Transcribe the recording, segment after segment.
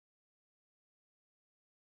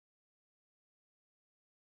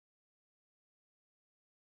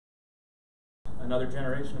another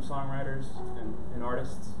generation of songwriters and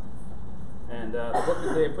artists. And the book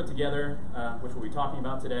that they have put together, which we'll be talking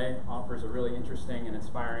about today, offers a really interesting and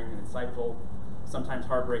inspiring and insightful, sometimes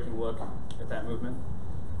heartbreaking look at that movement.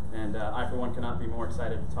 And I, for one, cannot be more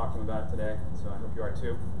excited to talk to them about it today, so I hope you are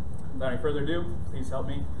too. Without any further ado, please help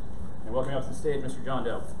me in welcoming up to the stage Mr. John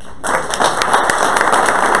Doe.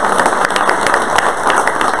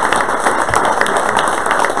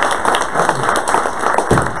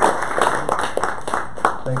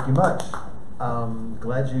 Thank you much.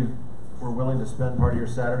 Glad you were willing to spend part of your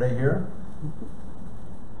Saturday here,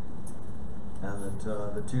 and that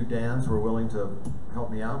the two Dans were willing to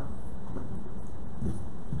help me out.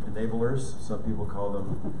 Enablers, some people call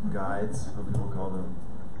them guides, some people call them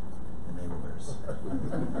enablers.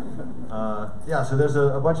 Yeah, so there's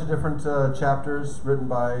a bunch of different chapters written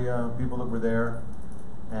by people that were there,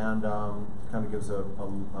 and kind of gives a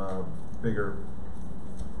bigger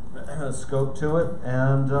scope to it.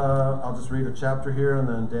 And I'll just read a chapter here, and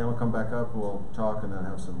then Dan will come back up, we'll talk, and then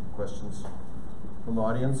have some questions from the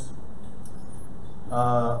audience.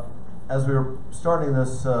 As we were starting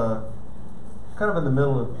this, kind of in the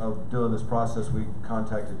middle of doing this process, we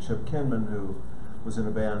contacted Chip Kinman, who was in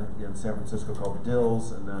a band in San Francisco called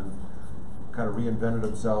Dills, and then kind of reinvented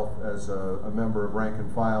himself as a member of Rank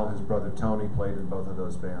and File. His brother Tony played in both of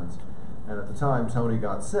those bands. And at the time, Tony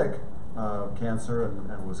got sick, cancer,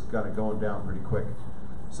 and was kind of going down pretty quick.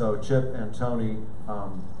 So Chip and Tony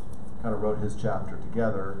kind of wrote his chapter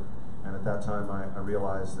together, and at that time I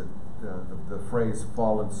realized that the phrase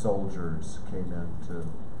 "fallen soldiers" came into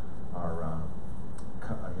our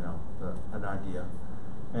an idea.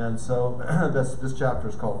 And so this chapter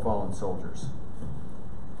is called Fallen Soldiers.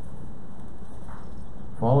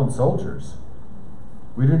 Fallen soldiers.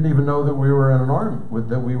 We didn't even know that we were in an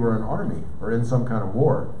army or in some kind of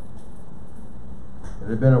war. It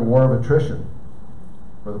had been a war of attrition,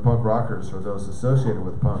 where the punk rockers or those associated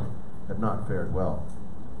with punk had not fared well.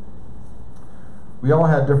 We all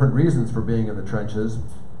had different reasons for being in the trenches,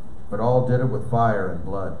 but all did it with fire and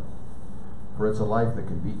blood. For it's a life that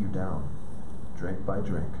can beat you down, drink by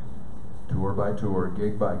drink, tour by tour,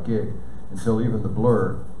 gig by gig, until even the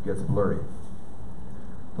blur gets blurry.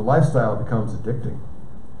 The lifestyle becomes addicting,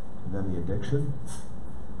 and then the addiction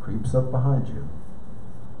creeps up behind you,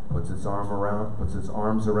 puts its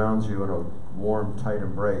arms around you in a warm, tight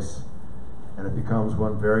embrace, and it becomes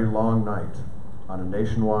one very long night on a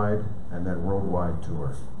nationwide and then worldwide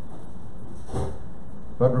tour.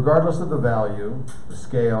 But regardless of the value, the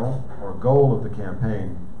scale, or goal of the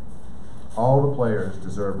campaign, all the players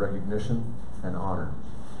deserve recognition and honor.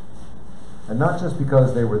 And not just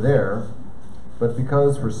because they were there, but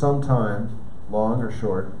because for some time, long or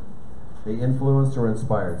short, they influenced or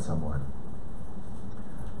inspired someone.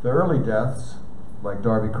 The early deaths, like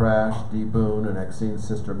Darby Crash, Dee Boone, and Exine's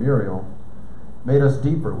sister Muriel, made us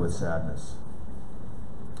deeper with sadness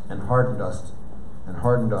and hardened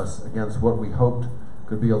us against what we hoped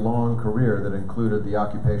could be a long career that included the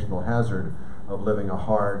occupational hazard of living a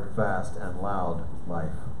hard, fast, and loud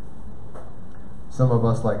life. Some of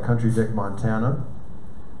us, like Country Dick Montana,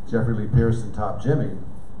 Jeffrey Lee Pierce, and Top Jimmy,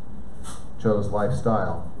 chose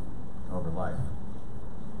lifestyle over life,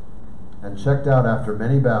 and checked out after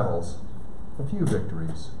many battles, a few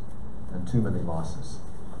victories, and too many losses.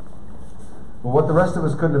 But what the rest of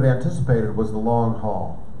us couldn't have anticipated was the long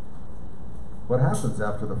haul. What happens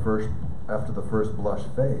after the first blush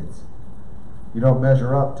fades? You don't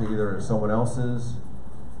measure up to either someone else's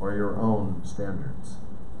or your own standards.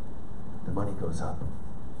 The money goes up,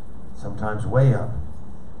 sometimes way up,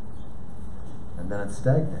 and then it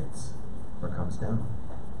stagnates or comes down,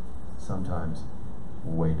 sometimes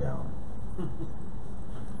way down.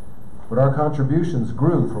 But our contributions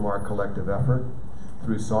grew from our collective effort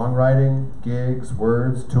through songwriting, gigs,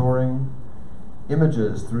 words, touring,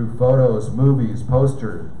 images through photos, movies,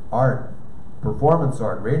 posters, art, performance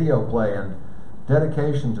art, radio play, and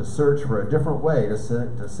dedication to search for a different way to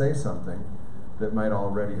say something that might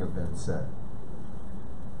already have been said.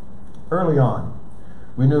 Early on,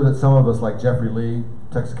 we knew that some of us, like Jeffrey Lee,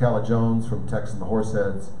 Texacala Jones from Tex and the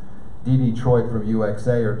Horseheads, Dee Dee Troit from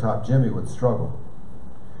UXA, or Top Jimmy would struggle.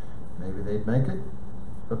 Maybe they'd make it,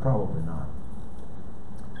 but probably not.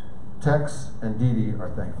 Tex and Dee Dee are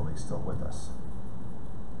thankfully still with us.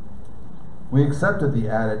 We accepted the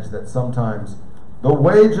adage that sometimes the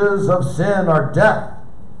wages of sin are death.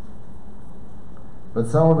 But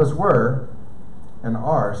some of us were and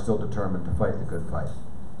are still determined to fight the good fight.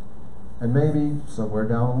 And maybe somewhere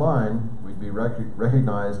down the line, we'd be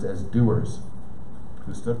recognized as doers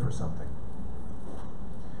who stood for something.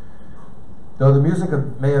 Though the music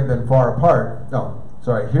may have been far apart,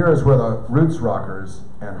 Here is where the roots rockers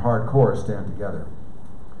and hardcore stand together.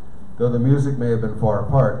 Though the music may have been far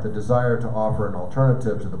apart, the desire to offer an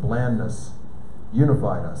alternative to the blandness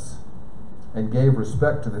unified us and gave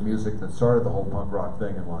respect to the music that started the whole punk rock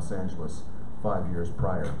thing in Los Angeles 5 years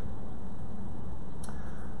prior.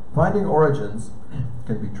 Finding origins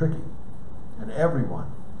can be tricky, and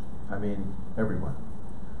everyone,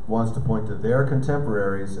 wants to point to their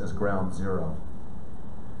contemporaries as ground zero.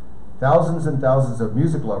 Thousands and thousands of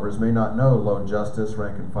music lovers may not know Lone Justice,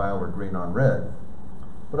 Rank and File, or Green on Red,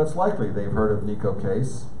 but it's likely they've heard of Nico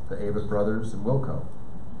Case, the Avett Brothers, and Wilco.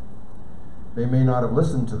 They may not have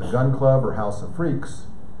listened to the Gun Club or House of Freaks,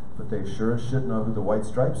 but they sure as shit know who the White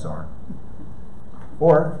Stripes are.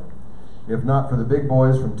 Or, if not for the big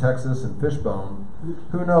boys from Texas and Fishbone,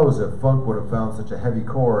 who knows if funk would have found such a heavy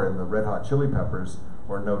core in the Red Hot Chili Peppers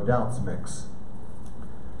or No Doubts mix.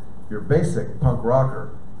 Your basic punk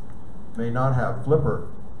rocker may not have Flipper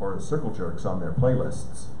or Circle Jerks on their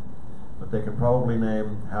playlists, but they can probably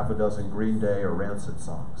name half a dozen Green Day or Rancid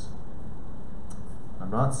songs.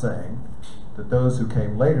 I'm not saying that those who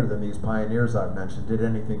came later than these pioneers I've mentioned did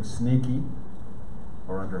anything sneaky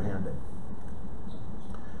or underhanded.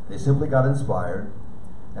 They simply got inspired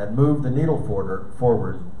and moved the needle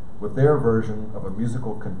forward with their version of a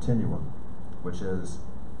musical continuum, which is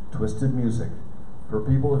twisted music for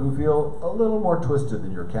people who feel a little more twisted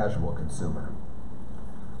than your casual consumer.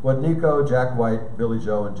 What Nico, Jack White, Billy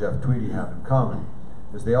Joe, and Jeff Tweedy have in common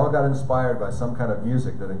is they all got inspired by some kind of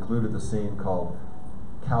music that included the scene called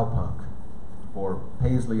cowpunk, or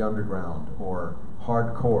Paisley Underground, or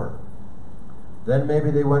hardcore. Then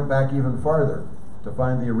maybe they went back even farther to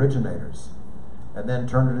find the originators, and then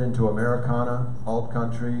turned it into Americana, alt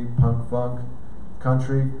country, punk funk,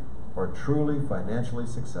 country, or truly financially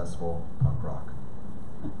successful punk rock.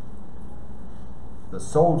 The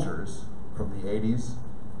soldiers from the 80s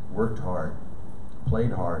worked hard,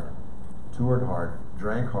 played hard, toured hard,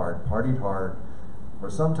 drank hard, partied hard, or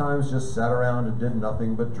sometimes just sat around and did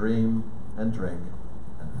nothing but dream and drink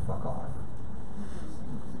and fuck off.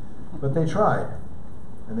 But they tried,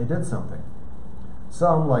 and they did something.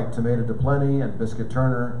 Some, like Tomato DePlenty and Biscuit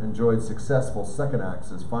Turner, enjoyed successful second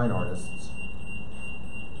acts as fine artists.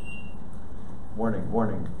 Warning,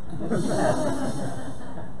 warning.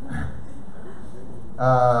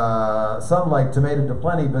 Some, like Tomato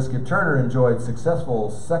DePlenty, Biscuit Turner, enjoyed successful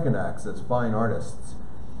second acts as fine artists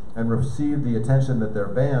and received the attention that their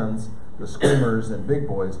bands, the Screamers and Big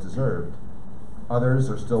Boys, deserved. Others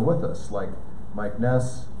are still with us, like Mike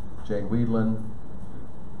Ness, Jane Weedland,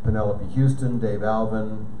 Penelope Houston, Dave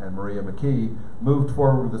Alvin, and Maria McKee moved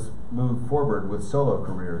forward with solo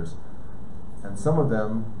careers, and some of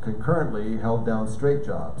them concurrently held down straight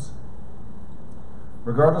jobs.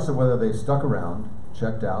 Regardless of whether they stuck around,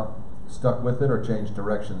 checked out, stuck with it, or changed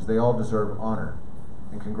directions, they all deserve honor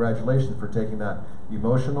and congratulations for taking that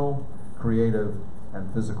emotional, creative,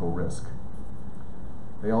 and physical risk.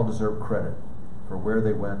 They all deserve credit for where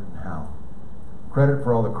they went and how. Credit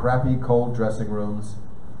for all the crappy, cold dressing rooms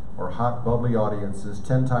or hot, bubbly audiences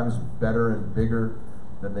 10 times better and bigger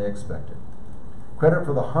than they expected. Credit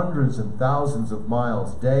for the hundreds and thousands of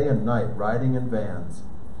miles, day and night, riding in vans,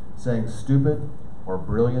 saying stupid or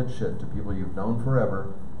brilliant shit to people you've known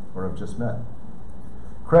forever or have just met.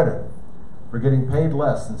 Credit for getting paid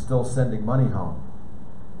less and still sending money home,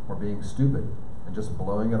 or being stupid and just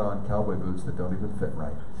blowing it on cowboy boots that don't even fit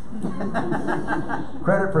right.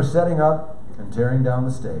 Credit for setting up and tearing down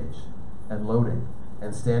the stage, and loading,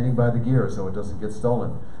 and standing by the gear so it doesn't get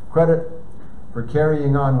stolen. Credit for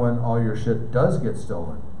carrying on when all your shit does get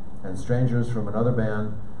stolen, and strangers from another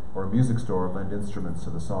band or a music store lend instruments so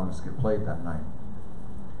the songs get played that night.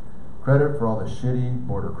 Credit for all the shitty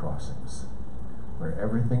border crossings, where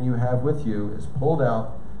everything you have with you is pulled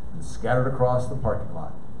out and scattered across the parking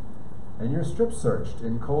lot, and you're strip searched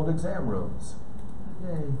in cold exam rooms.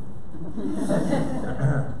 Yay.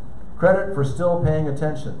 Credit for still paying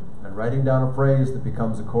attention and writing down a phrase that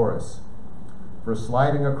becomes a chorus, for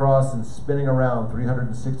sliding across and spinning around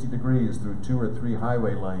 360 degrees through 2 or 3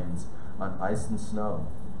 highway lanes on ice and snow.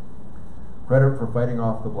 Credit for fighting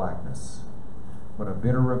off the blackness when a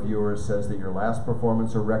bitter reviewer says that your last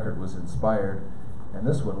performance or record was inspired and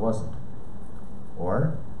this one wasn't.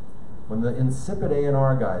 Or when the insipid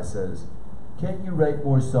A&R guy says, "Can't you write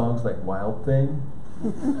more songs like Wild Thing?"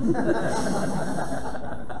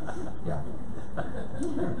 Yeah.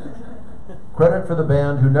 Credit for the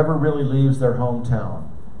band who never really leaves their hometown,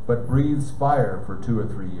 but breathes fire for 2 or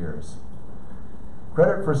 3 years.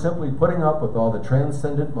 Credit for simply putting up with all the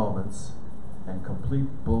transcendent moments and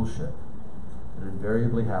complete bullshit that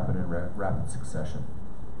invariably happen in rapid succession.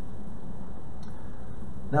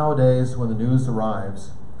 Nowadays, when the news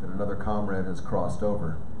arrives that another comrade has crossed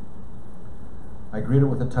over, I greet it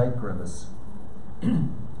with a tight grimace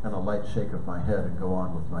and a light shake of my head and go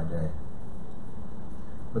on with my day.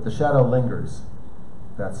 But the shadow lingers.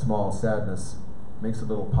 That small sadness makes a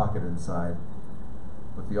little pocket inside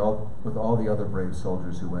with all the other brave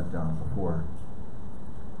soldiers who went down before.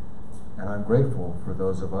 And I'm grateful for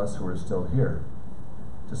those of us who are still here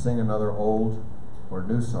to sing another old or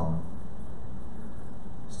new song.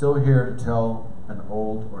 Still here to tell an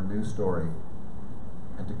old or new story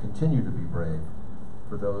and to continue to be brave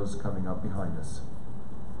for those coming up behind us.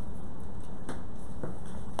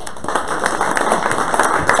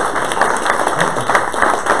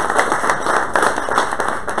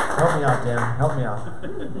 Help me out, Dan. Help me out.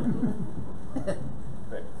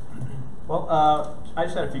 Great. Well, I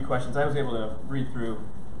just had a few questions. I was able to read through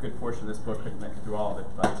a good portion of this book, couldn't make it through all of it,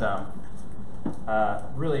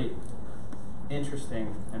 but really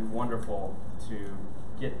interesting and wonderful to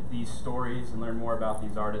get these stories and learn more about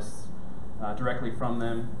these artists directly from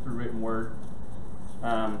them through written word.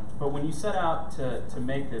 But when you set out to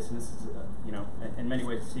make this, and this is in many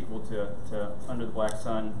ways a sequel to Under the Black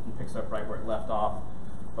Sun, and picks up right where it left off.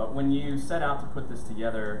 But when you set out to put this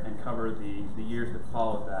together and cover the years that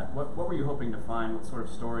followed that, what were you hoping to find? What sort of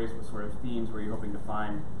stories, what sort of themes were you hoping to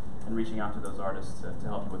find and reaching out to those artists to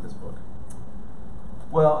help you with this book?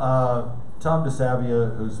 Well, Tom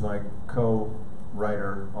DeSavia, who's my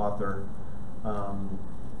co-writer, author,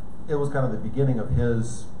 it was kind of the beginning of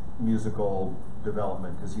his musical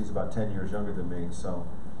development because he's about 10 years younger than me. So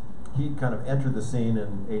he kind of entered the scene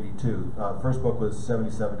in 82. First book was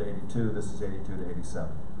 77 to 82. This is 82 to 87.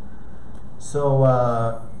 So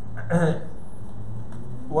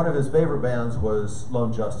one of his favorite bands was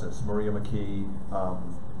Lone Justice, Maria McKee,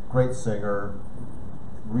 great singer,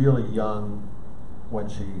 really young when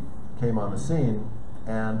she came on the scene,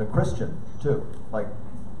 and a Christian too, like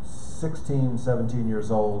 16, 17 years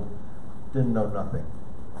old, didn't know nothing.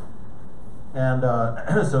 And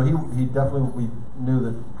so he definitely, we knew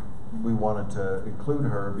that we wanted to include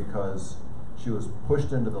her because she was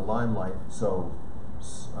pushed into the limelight so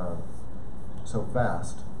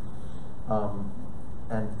fast.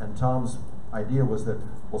 And Tom's idea was that,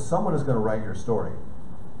 well, someone is going to write your story,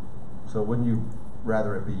 so wouldn't you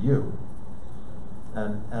rather it be you?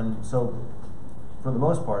 And so, for the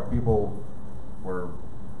most part, people were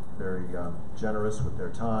very generous with their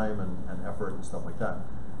time and effort and stuff like that.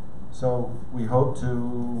 So we hope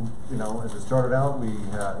to, as it started out,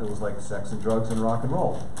 it was like sex and drugs and rock and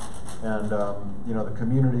roll. And, the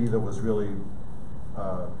community that was really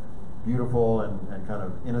beautiful and kind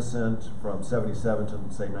of innocent from 77 to,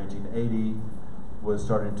 say, 1980 was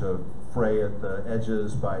starting to fray at the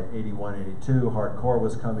edges. By 81, 82, hardcore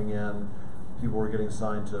was coming in. People were getting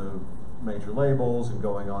signed to major labels and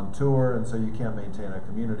going on tour, and so you can't maintain a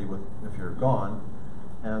community if you're gone.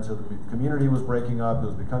 And so the community was breaking up, it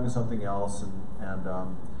was becoming something else, and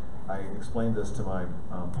I explained this to my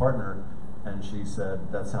partner, and she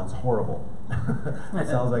said, that sounds horrible. It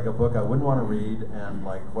sounds like a book I wouldn't want to read, and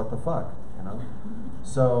like, what the fuck,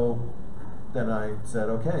 So then I said,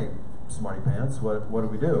 okay, smarty pants, what do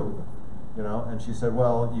we do? And she said,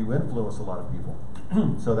 well, you influence a lot of people.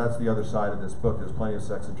 So that's the other side of this book. There's plenty of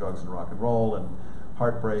sex and drugs and rock and roll and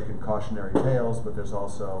heartbreak and cautionary tales, but there's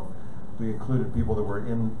also, we included people that were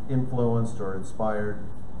influenced or inspired,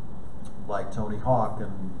 like Tony Hawk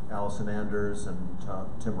and Allison Anders and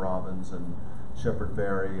Tim Robbins and Shepard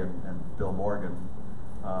Fairey and Bill Morgan,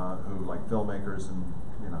 who like filmmakers and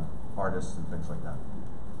artists and things like that.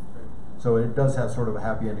 So it does have sort of a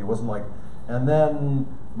happy ending. It wasn't like, and then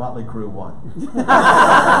Motley Crue won. Which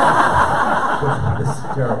is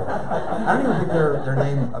terrible. I don't even think their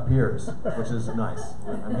name appears, which is nice.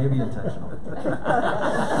 Maybe intentional.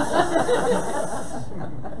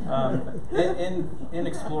 In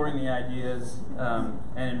exploring the ideas and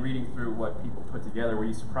in reading through what people put together, were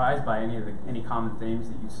you surprised by any common themes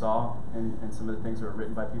that you saw in some of the things that were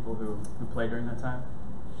written by people who played during that time?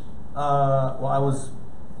 Well, I was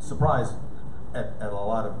surprised at a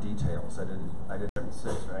lot of details. I didn't.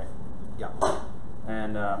 76, right? Yeah.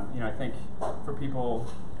 And I think for people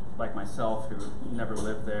like myself who never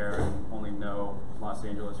lived there and only know Los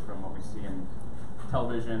Angeles from what we see in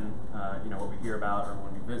television, what we hear about or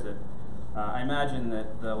when we visit, I imagine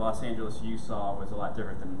that the Los Angeles you saw was a lot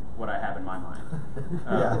different than what I have in my mind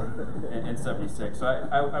in 76. So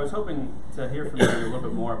I was hoping to hear from you a little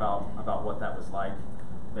bit more about what that was like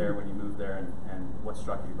there when you moved there and what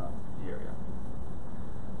struck you about the area.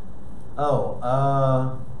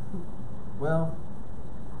 Well,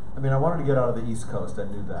 I mean, I wanted to get out of the East Coast. I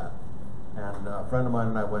knew that. And a friend of mine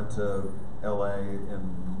and I went to LA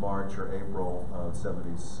in March or April of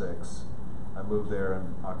 '76. I moved there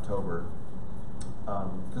in October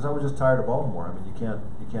because I was just tired of Baltimore. I mean, you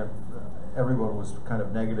can't. Everyone was kind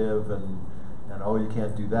of negative and oh, you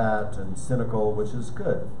can't do that, and cynical, which is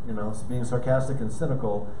good. You know, so being sarcastic and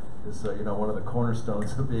cynical is you know, one of the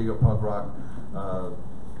cornerstones of being a punk rock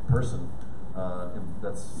person.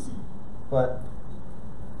 But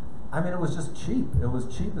I mean, it was just cheap. It was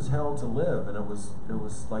cheap as hell to live, and it was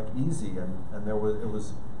like easy, and it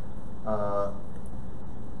was.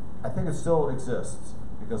 I think it still exists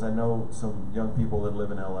because I know some young people that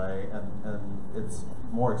live in LA, and it's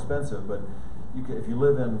more expensive, but if you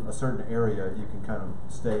live in a certain area, you can kind of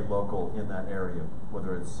stay local in that area,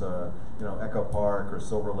 whether it's you know, Echo Park or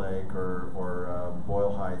Silver Lake or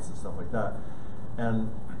Boyle Heights and stuff like that,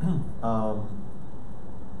 and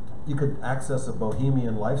you could access a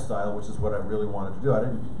bohemian lifestyle, which is what I really wanted to do. I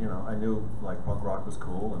didn't, you know, I knew like punk rock was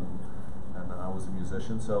cool, and I was a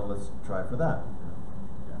musician, so let's try for that.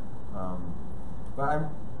 But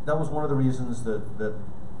that was one of the reasons that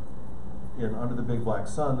in Under the Big Black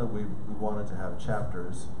Sun that we wanted to have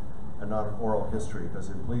chapters and not an oral history, because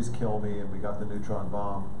in Please Kill Me and we got the neutron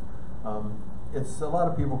bomb, it's a lot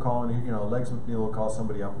of people calling, you know, Legs McNeil will call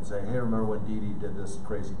somebody up and say, hey, remember when Dee Dee did this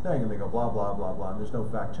crazy thing? And they go blah, blah, blah, blah, and there's no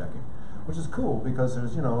fact checking, which is cool because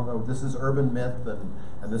there's, you know, this is urban myth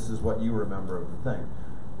and this is what you remember of the thing,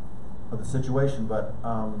 of the situation, but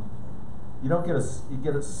you don't get you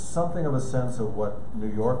get something of a sense of what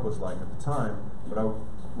New York was like at the time, but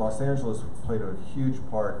Los Angeles played a huge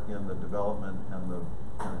part in the development and the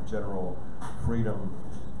kind of general freedom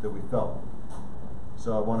that we felt.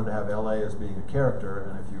 So I wanted to have LA as being a character,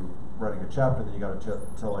 and if you're writing a chapter, then you got to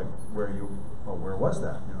tell like where was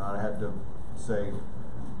that? You know, I had to say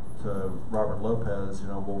to Robert Lopez, you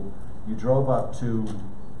know, well, you drove up to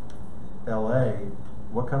LA,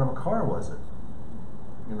 what kind of a car was it?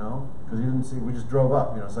 You know, because you didn't see, we just drove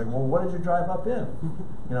up, you know, it's like, well, what did you drive up in?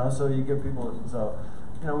 You know, so you give people, so,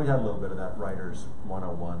 you know, we had a little bit of that writer's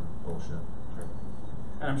 101 bullshit. Sure.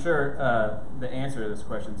 And I'm sure the answer to this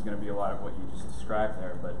question is going to be a lot of what you just described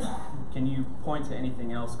there, but can you point to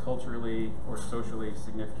anything else culturally or socially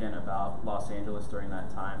significant about Los Angeles during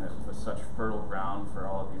that time that was such fertile ground for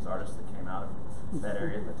all of these artists that came out of that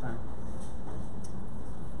area at the time?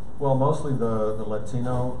 Well, mostly the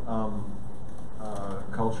Latino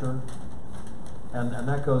culture, and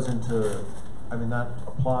that goes into, I mean, that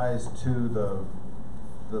applies to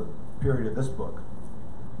the period of this book.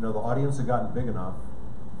 You know, the audience had gotten big enough.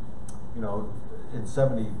 You know, in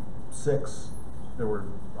 '76, there were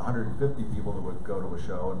 150 people that would go to a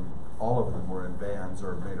show, and all of them were in bands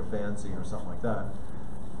or made a fanzine or something like that.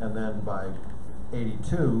 And then by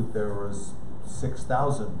 '82, there was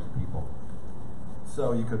 6,000 people.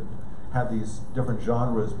 So you could have these different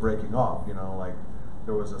genres breaking off, you know, like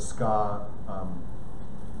there was a ska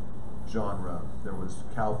genre, there was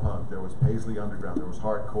cowpunk, there was Paisley Underground, there was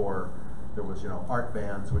hardcore, there was, you know, art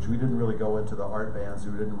bands, which we didn't really go into the art bands,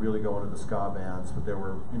 we didn't really go into the ska bands, but there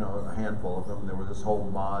were, you know, a handful of them. There was this whole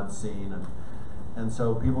mod scene, and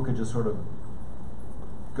so people could just sort of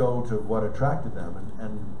go to what attracted them,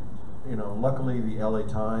 and you know, luckily the LA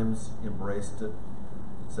Times embraced it,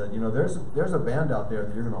 said, you know, there's a band out there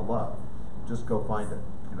that you're gonna love, just go find it.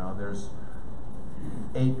 You know, there's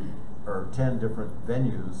 8 or 10 different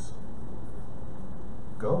venues.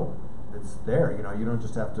 Go, it's there. You know, you don't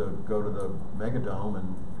just have to go to the Megadome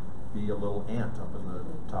and be a little ant up in the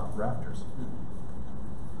top rafters.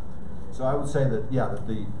 So I would say that, yeah, that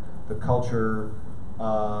the culture,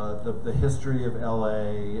 the history of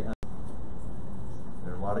LA, and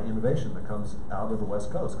there's a lot of innovation that comes out of the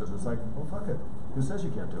West Coast, because it's like, well, fuck it. Who says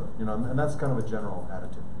you can't do it? You know, and that's kind of a general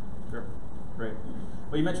attitude. Sure, great.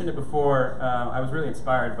 Well, you mentioned it before. I was really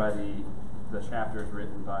inspired by the chapters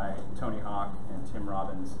written by Tony Hawk and Tim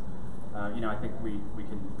Robbins. You know, I think we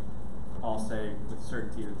can all say with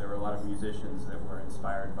certainty that there were a lot of musicians that were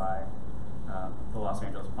inspired by the Los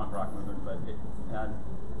Angeles punk rock movement, but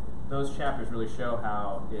those chapters really show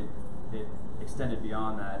how it extended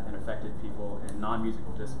beyond that and affected people in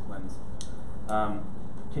non-musical disciplines.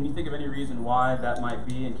 Can you think of any reason why that might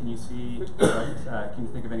be, and can you see, can you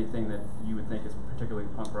think of anything that you would think is particularly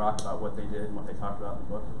punk rock about what they did and what they talked about in the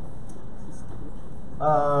book?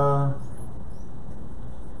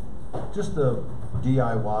 Just the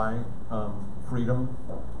DIY freedom.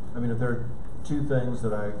 I mean, if there are two things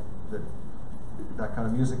that that kind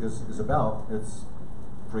of music is about, it's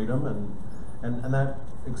freedom, and that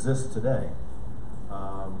exists today.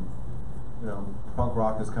 You know, punk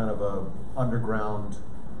rock is kind of a underground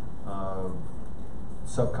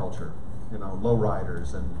subculture. You know,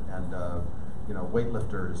 lowriders and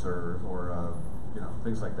weightlifters or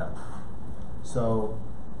things like that. So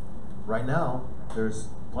right now there's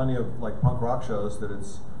plenty of like punk rock shows that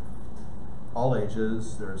it's all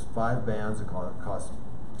ages. There's 5 bands. It costs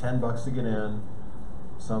 $10 to get in.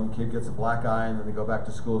 Some kid gets a black eye and then they go back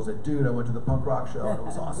to school and say, dude, I went to the punk rock show and it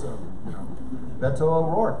was awesome. Beto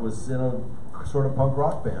O'Rourke was in a sort of punk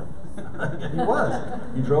rock band. He was.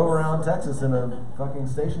 He drove around Texas in a fucking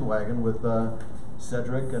station wagon with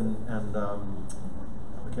Cedric and I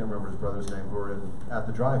can't remember his brother's name, who were in At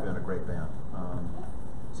the Drive-In, a great band.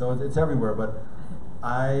 So it's everywhere, but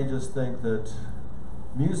I just think that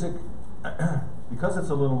music, because it's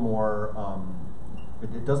a little more,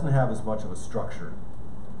 it doesn't have as much of a structure.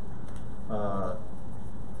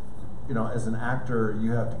 As an actor,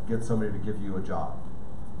 you have to get somebody to give you a job,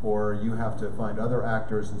 or you have to find other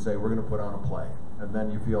actors and say, we're going to put on a play, and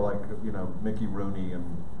then you feel like Mickey Rooney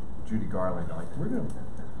and Judy Garland, like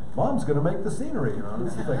Mom's going to make the scenery.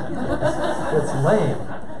 It's like it's lame.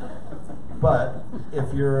 But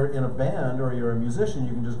if you're in a band or you're a musician,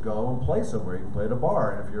 you can just go and play somewhere. You can play at a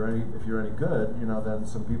bar, and if you're any good, then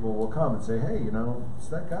some people will come and say, hey, it's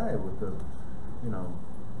that guy with the,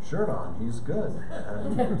 shirt on. He's good,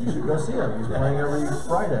 and you should go see him. He's playing every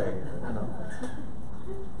Friday.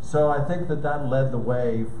 So I think that led the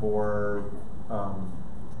way for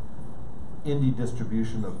indie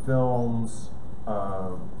distribution of films,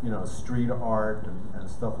 street art and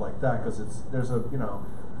stuff like that, because there's a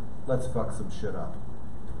let's fuck some shit up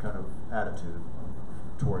kind of attitude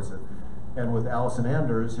towards it. And with Allison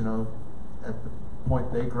Anders, at the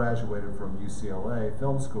point they graduated from UCLA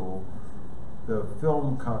film school, the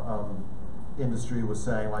film industry was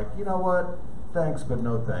saying, like, you know what, thanks but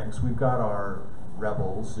no thanks. We've got our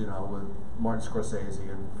rebels, with Martin Scorsese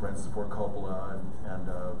and Francis Ford Coppola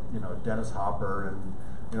and Dennis Hopper and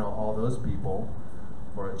all those people,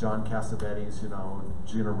 or John Cassavetes,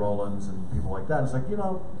 Gina Rollins and people like that. It's like,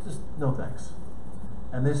 just no thanks.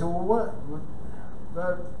 And they said, well, what?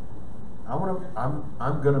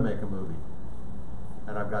 I'm gonna make a movie,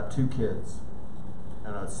 and I've got 2 kids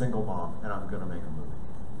and a single mom, and I'm gonna make a movie,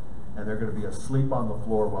 and they're gonna be asleep on the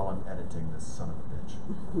floor while I'm editing this son of a bitch.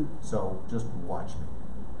 So just watch me.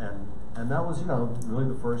 And that was really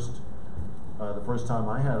the first time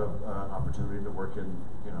I had an opportunity to work in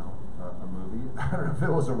a movie. I don't know if it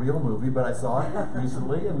was a real movie, but I saw it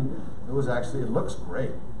recently, and it looks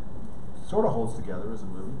great. Sort of holds together as a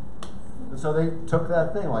movie. And so they took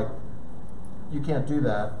that thing, like, you can't do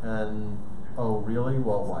that, and oh really?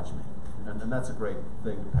 Well, watch me. And that's a great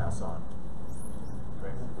thing to pass on.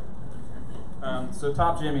 Great. So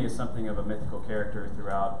Top Jimmy is something of a mythical character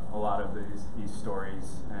throughout a lot of these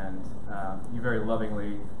stories, and you very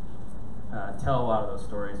lovingly tell a lot of those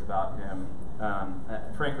stories about him.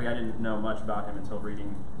 Frankly, I didn't know much about him until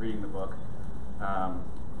reading the book,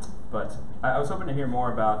 but I was hoping to hear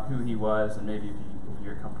more about who he was, and maybe if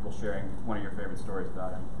you're comfortable sharing one of your favorite stories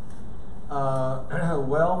about him.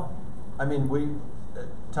 Well, I mean,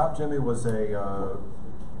 Top Jimmy was a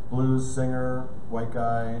blues singer, white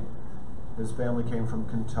guy. His family came from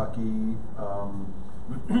Kentucky,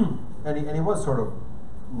 and he was sort of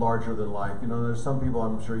larger than life. There's some people,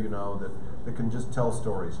 I'm sure that can just tell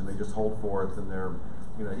stories, and they just hold forth, and they're,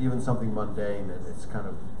 even something mundane, it's kind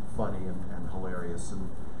of funny and hilarious,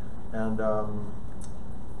 and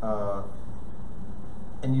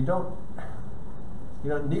you don't,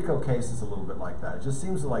 Nico Case is a little bit like that. It just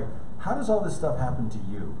seems like, how does all this stuff happen to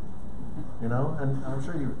you? And I'm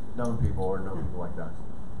sure you've known people or know people like that.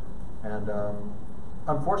 And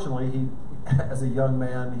unfortunately, he, as a young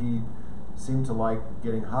man, he seemed to like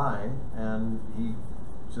getting high, and he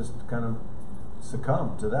just kind of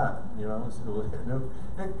succumbed to that.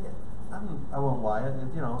 I won't lie, it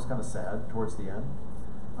was kind of sad towards the end.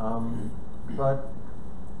 But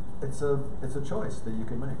it's a choice that you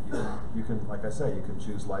can make. You can, like I say, you can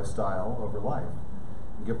choose lifestyle over life.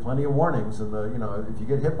 You get plenty of warnings, and if you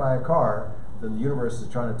get hit by a car, then the universe is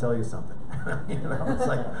trying to tell you something. It's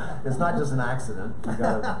like, it's not just an accident. You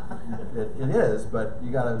gotta, it is, but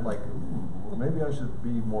you gotta, like, maybe I should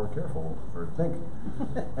be more careful or think.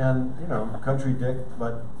 And country dick,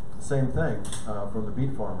 but same thing from the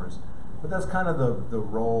Beat Farmers. But that's kind of the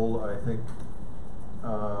role, I think.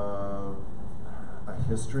 A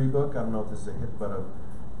history book. I don't know if this is a hit, but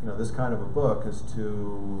this kind of a book is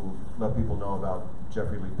to let people know about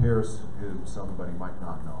Jeffrey Lee Pierce, who somebody might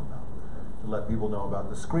not know about. To let people know about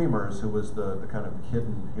the Screamers, who was the kind of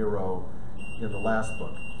hidden hero in the last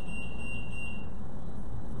book.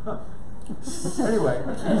 Anyway,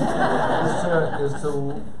 is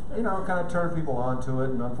to kind of turn people on to it.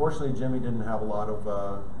 And unfortunately, Jimmy didn't have a lot of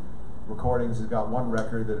recordings. He's got one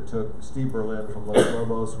record that it took Steve Berlin from Los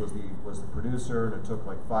Lobos was the producer, and it took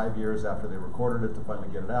like 5 years after they recorded it to finally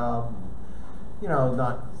get it out. And, you know,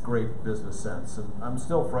 not great business sense. And I'm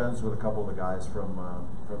still friends with a couple of the guys from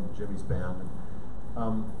Jimmy's band.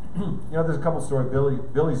 And, you know, there's a couple stories.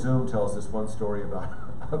 Billy Zoom tells this one story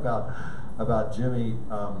about Jimmy.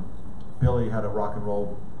 Billy had a rock and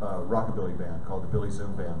roll rockabilly band called the Billy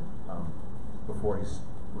Zoom Band before he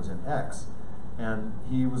was in X, and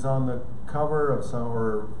he was on the cover of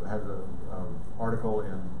or had an article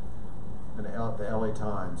in the LA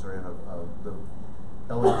Times or in the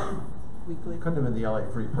LA Weekly. Couldn't have been the LA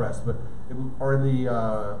Free Press, but or in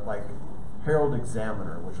the like Herald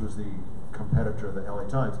Examiner, which was the competitor of the LA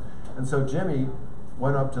Times. And so Jimmy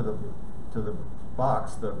went up to the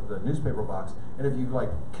box, the newspaper box, and if you like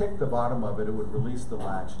kicked the bottom of it, it would release the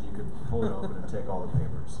latch, and you could pull it open and take all the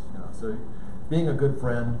papers. You know, so being a good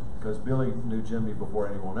friend, because Billy knew Jimmy before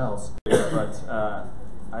anyone else. But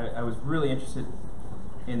I was really interested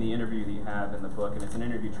in the interview that you have in the book, and it's an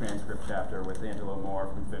interview transcript chapter with Angelo Moore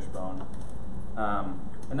from Fishbone.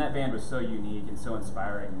 And that band was so unique and so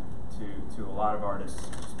inspiring to a lot of artists,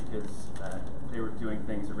 just because they were doing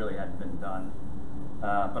things that really hadn't been done.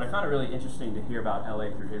 But I found it really interesting to hear about LA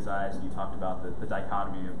through his eyes, and you talked about the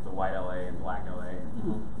dichotomy of the white LA and black LA.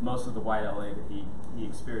 And most of the white LA that he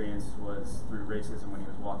experienced was through racism when he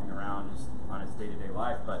was walking around just on his day-to-day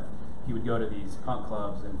life, but he would go to these punk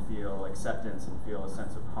clubs and feel acceptance and feel a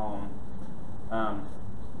sense of home.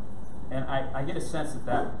 And I get a sense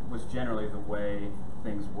that was generally the way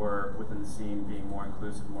things were within the scene, being more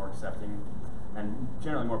inclusive, more accepting, and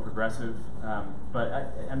generally more progressive. But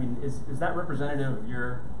I mean, is that representative of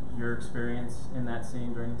your experience in that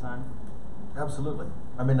scene during the time? Absolutely.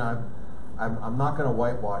 I mean, I'm not going to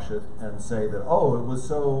whitewash it and say that, oh, it was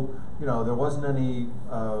so, you know, there wasn't any,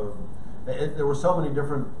 there were so many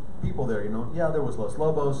different people there, you know. Yeah, there was Los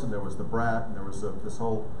Lobos, and there was the Brat, and there was this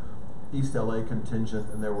whole East LA contingent,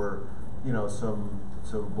 and there were, you know, some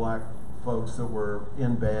black folks that were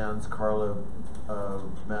in bands. Carla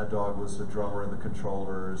Mad Dog was the drummer and the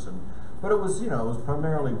Controllers, but it was, you know, it was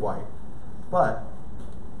primarily white. But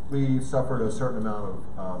we suffered a certain amount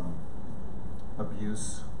of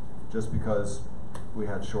abuse just because we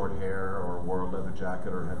had short hair or wore a leather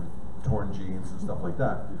jacket or had torn jeans and stuff like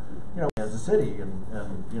that. You know, Kansas City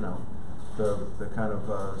and you know, the kind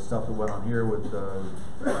of stuff that went on here with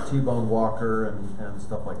T-Bone Walker and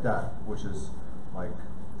stuff like that, which is like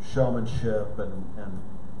showmanship and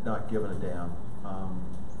not giving a damn.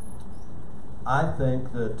 I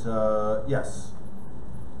think that yes,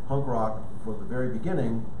 punk rock from the very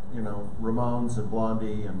beginning, you know, Ramones and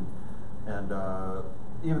Blondie and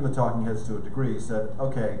even the Talking Heads to a degree said,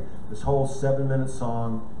 okay, this whole 7-minute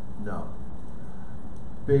song, no.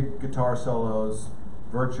 Big guitar solos,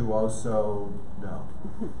 virtuoso, no.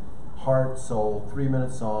 Heart, soul,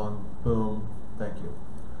 3-minute song, boom, thank you.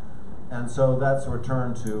 And so that's a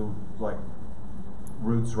return to like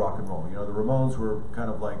roots rock and roll. You know, the Ramones were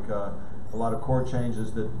kind of like a lot of chord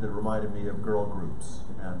changes that reminded me of girl groups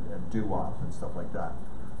and doo-wop and stuff like that.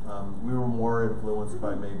 We were more influenced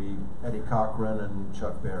by maybe Eddie Cochran and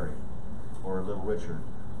Chuck Berry or Little Richard.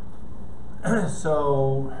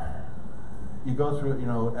 So you go through, you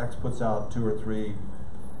know, X puts out 2 or 3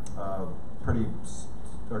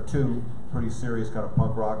 two pretty serious kind of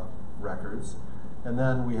punk rock records, and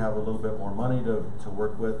then we have a little bit more money to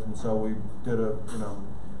work with, and so we did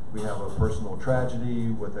we have a Personal Tragedy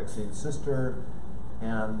with Exine's sister,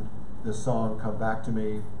 and this song Come Back to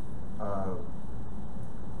Me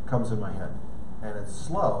comes in my head, and it's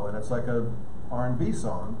slow, and it's like a R&B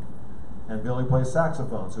song, and Billy plays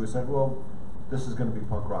saxophone, so we said, well, this is going to be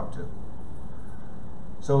punk rock too.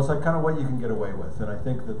 So it's like kind of what you can get away with, and I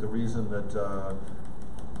think that the reason that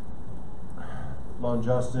Lone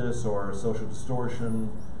Justice or Social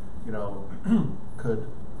Distortion, you know, could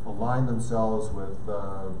align themselves with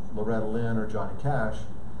Loretta Lynn or Johnny Cash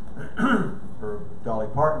or Dolly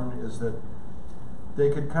Parton is that they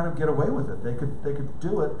could kind of get away with it. They could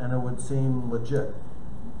do it, and it would seem legit.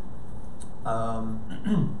 I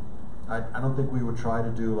don't think we would try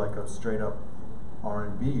to do like a straight up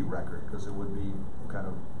R&B record, because it would be kind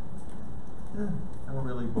of, I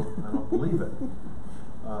don't believe it.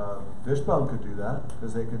 Fishbone could do that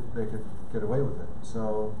because they could get away with it.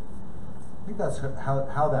 So I think that's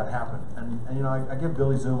how that happened. And you know, I give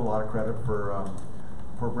Billy Zoom a lot of credit for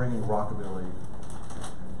bringing rockabilly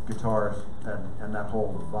guitars and that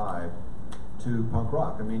whole vibe to punk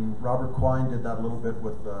rock. I mean, Robert Quine did that a little bit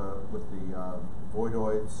with the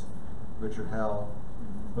Voidoids, Richard Hell.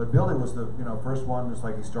 But Billy was the first one. It's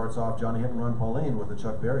like he starts off Johnny Hit and Run Pauline with the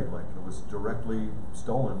Chuck Berry lick. It was directly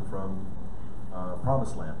stolen from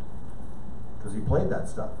Promised Land because he played that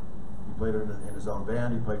stuff. He played it in his own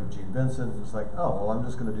band. He played with Gene Vincent. It's like, oh well, I'm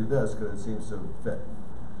just going to do this because it seems to fit.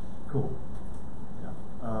 Cool. Yeah.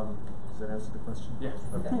 Does that answer the question? Yeah.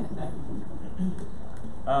 Okay.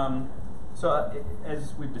 So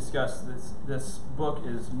as we've discussed, this book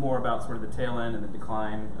is more about sort of the tail end and the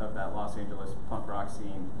decline of that Los Angeles punk rock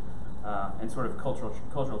scene, and sort of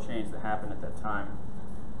cultural change that happened at that time.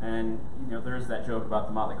 And there is that joke about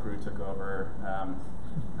the Motley Crue took over.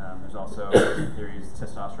 There's also theories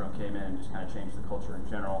testosterone came in and just kind of changed the culture in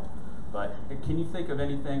general. But can you think of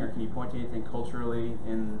anything, or can you point to anything culturally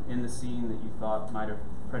in the scene that you thought might have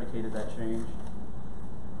predicated that change?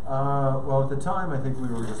 Well, at the time, I think we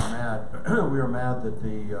were just mad. We were mad that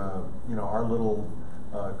our little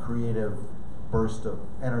creative burst of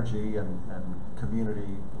energy and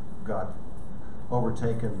community got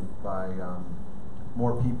overtaken by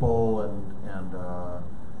more people and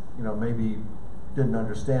maybe didn't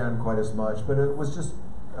understand quite as much. But it was just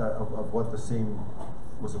of what the scene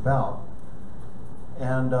was about.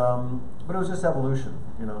 And but it was just evolution,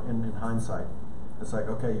 in hindsight. It's like,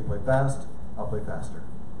 okay, you play fast, I'll play faster.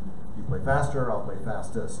 You play faster, I'll play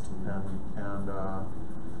fastest, and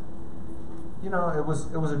it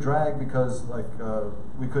was a drag because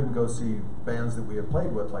we couldn't go see bands that we had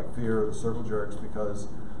played with, like Fear or the Circle Jerks, because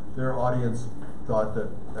their audience thought that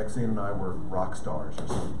Exene and I were rock stars or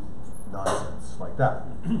some nonsense like that.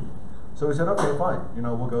 So we said, okay, fine,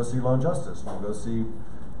 we'll go see Lone Justice, we'll go see,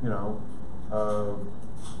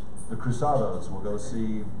 the Cruzados, we'll go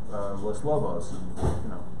see Los Lobos,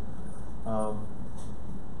 and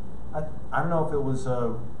I don't know if it was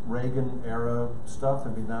Reagan era stuff. I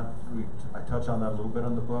mean, I touch on that a little bit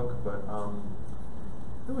in the book, but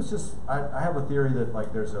it was just I have a theory that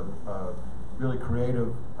there's a really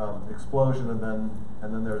creative explosion, and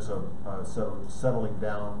then there's a settling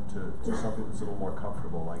down to something that's a little more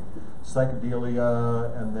comfortable, like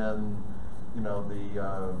psychedelia, and then the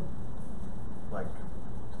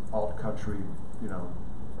alt country,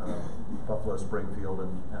 Buffalo Springfield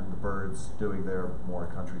and the Byrds doing their more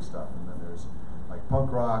country stuff, and then there's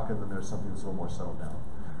punk rock, and then there's something that's a little more settled down.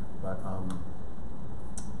 But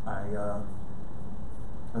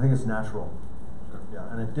I think it's natural. Sure.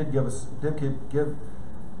 Yeah, and it did give.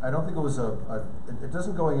 I don't think it was it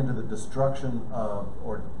doesn't go into the destruction of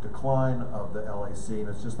or decline of the LA scene.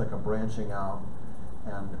 It's just like a branching out,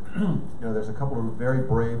 and there's a couple of very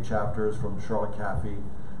brave chapters from Charlotte Caffey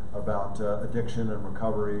about addiction and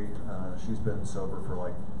recovery. She's been sober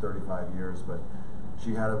for 35 years, but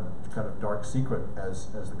she had a kind of dark secret as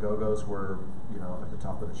the Go-Go's were, at the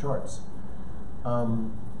top of the charts.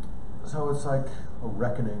 So it's like a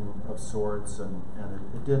reckoning of sorts, and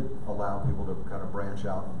it did allow people to kind of branch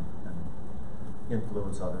out and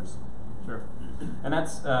influence others. Sure. And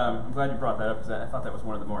that's, I'm glad you brought that up, because I thought that was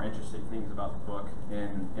one of the more interesting things about the book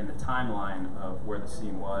in the timeline of where the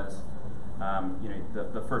scene was.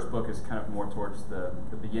 The first book is kind of more towards the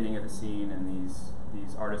beginning of the scene and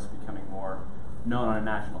these artists becoming more known on a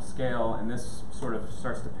national scale, and this sort of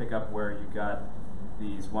starts to pick up where you've got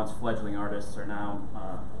these once fledgling artists are now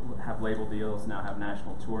have label deals, now have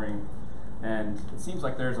national touring, and it seems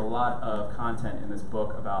like there's a lot of content in this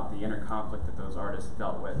book about the inner conflict that those artists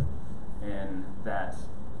dealt with, and that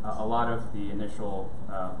a lot of the initial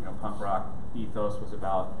punk rock ethos was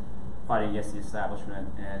about fighting against the establishment,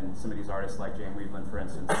 and some of these artists like Jane Weaveland, for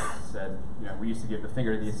instance, said, we used to give the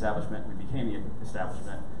finger to the establishment, we became the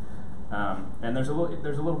establishment. And there's a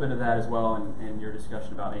little bit of that as well in your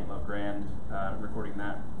discussion about Ain't Love Grand, recording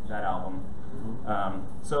that album.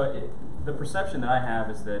 So the perception that I have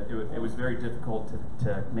is that it was very difficult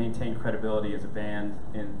to maintain credibility as a band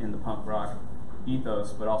in the punk rock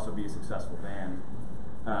ethos, but also be a successful band.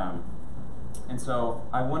 And so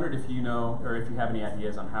I wondered if you know, or if you have any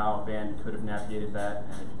ideas on how a band could have navigated that,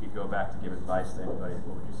 and if you could go back to give advice to anybody,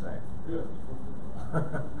 what would you say? Yeah.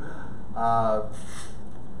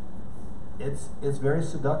 It's very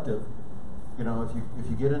seductive. If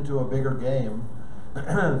you get into a bigger game,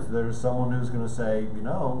 there's someone who's going to say, if you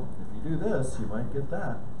do this, you might get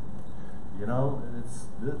that.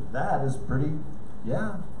 That is pretty,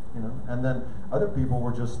 yeah. And then other people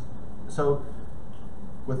were just so.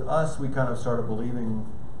 With us, we kind of started believing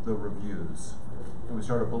the reviews. And we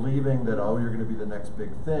started believing that, you're going to be the next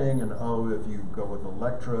big thing, and if you go with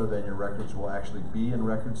Elektra, then your records will actually be in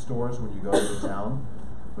record stores when you go to town,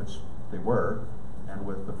 which they were, and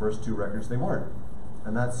with the first two records, they weren't.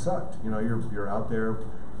 And that sucked. You're out there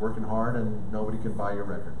working hard, and nobody can buy your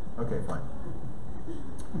record. Okay, fine.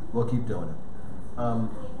 We'll keep doing it.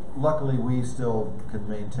 Luckily, we still can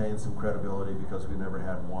maintain some credibility because we never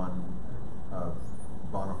had one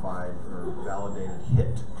bona fide or validated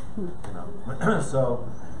hit, So,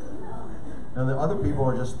 and the other people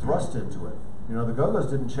are just thrust into it. The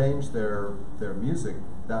Go-Go's didn't change their music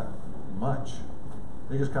that much.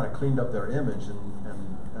 They just kind of cleaned up their image,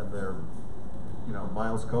 and their,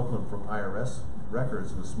 Miles Copeland from IRS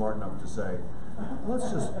Records was smart enough to say,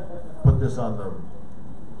 let's just put this on the,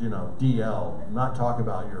 DL, not talk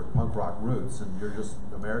about your punk rock roots, and you're just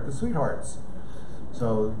America's sweethearts.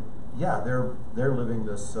 So, yeah, they're living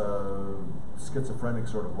this schizophrenic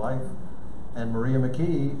sort of life. And Maria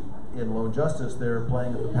McKee in Lone Justice, they're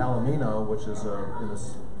playing at the Palomino, which is in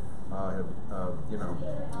this,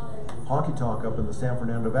 honky tonk up in the San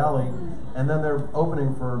Fernando Valley, and then they're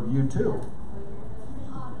opening for U2.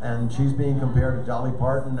 And she's being compared to Dolly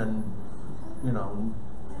Parton and,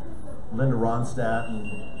 Linda Ronstadt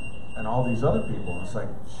and all these other people. It's like,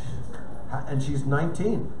 and she's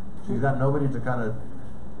 19. She's got nobody to kind of.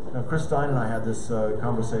 Chris Stein and I had this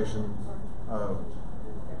conversation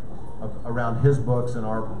around his books and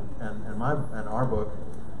our book,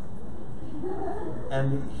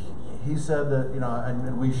 and he said that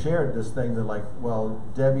and we shared this thing that like, well,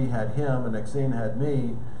 Debbie had him and Exene had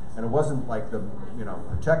me, and it wasn't like the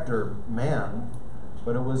protector man,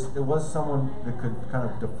 but it was someone that could kind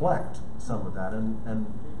of deflect some of that, and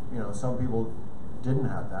some people didn't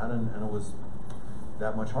have that, and it was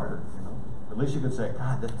that much harder. At least you could say,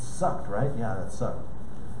 God, that sucked, right? Yeah, that sucked.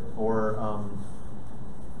 Or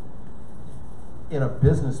in a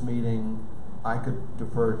business meeting, I could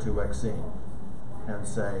defer to Exene and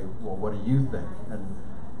say, well, what do you think?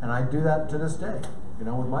 And I do that to this day,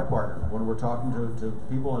 with my partner, when we're talking to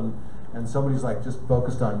people and somebody's like just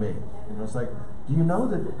focused on me. It's like, do you know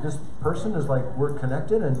that this person is like, we're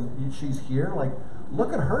connected and she's here? Like,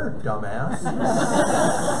 look at her, dumbass.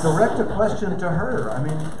 Direct a question to her. I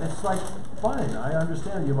mean, it's like, fine, I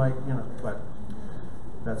understand you might, but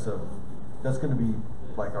that's going to be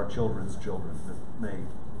like our children's children that may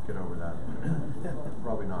get over that.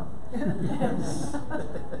 Probably not.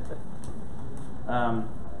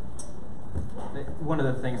 One of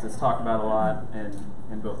the things that's talked about a lot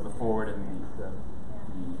in both the forward and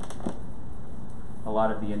a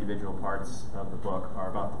lot of the individual parts of the book are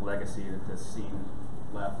about the legacy that this scene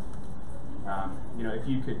left. If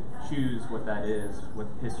you could choose what that is, what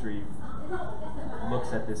history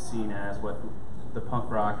looks at this scene as, what the punk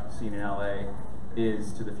rock scene in LA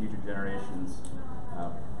is to the future generations,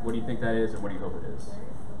 what do you think that is, and what do you hope it is?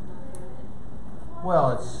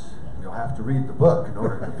 Well, you'll have to read the book in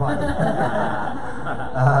order to find it.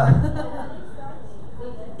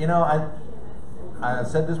 I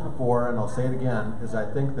said this before, and I'll say it again, is I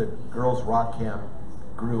think that Girls Rock Camp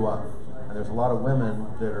grew up. And there's a lot of women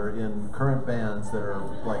that are in current bands that are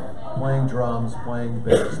like playing drums, playing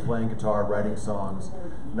bass, playing guitar, writing songs,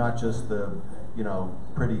 not just the,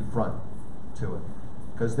 pretty front to it.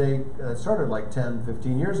 Because they started like 10,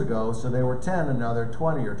 15 years ago, so they were 10 and now they're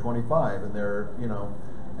 20 or 25, and they're,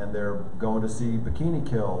 and they're going to see Bikini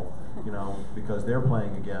Kill, because they're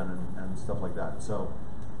playing again and stuff like that. So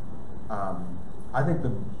I think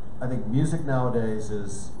music nowadays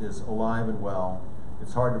is alive and well.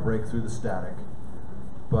 It's hard to break through the static,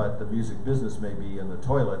 but the music business may be in the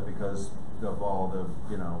toilet because of all the,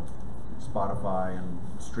 Spotify and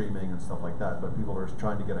streaming and stuff like that, but people are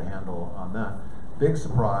trying to get a handle on that. Big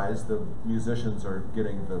surprise, the musicians are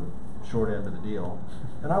getting the short end of the deal.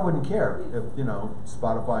 And I wouldn't care if,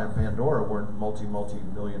 Spotify and Pandora weren't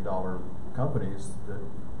multi-million dollar companies that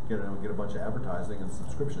get a bunch of advertising and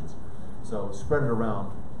subscriptions. So spread it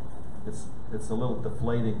around. It's a little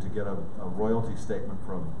deflating to get a royalty statement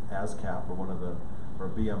from ASCAP or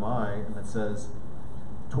BMI, and it says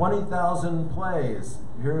 20,000 plays.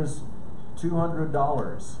 Here's $200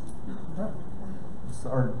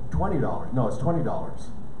 or $20. No, it's $20.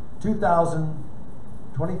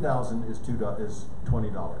 20,000 is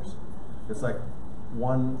 $20. It's like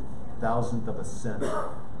 1/1000th of a cent.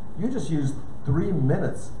 You just used 3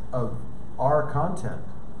 minutes of our content.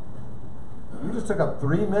 You just took up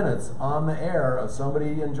 3 minutes on the air of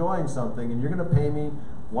somebody enjoying something, and you're going to pay me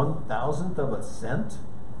 1/1000th of a cent?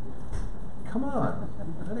 Come on,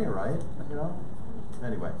 that ain't right,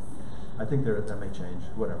 Anyway, I think that may change,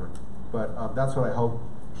 whatever. But that's what I hope.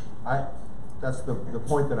 That's the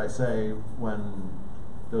point that I say when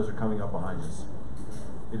those are coming up behind us.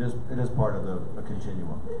 It is part of a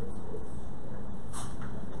continuum.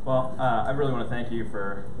 Well, I really want to thank you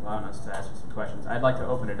for allowing us to ask you some questions. I'd like to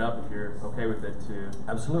open it up, if you're okay with it, to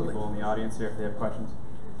absolutely people in the audience here if they have questions.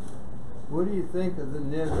 What do you think of the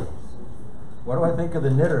Nivens? What do I think of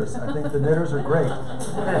the Knitters? I think the Knitters are great.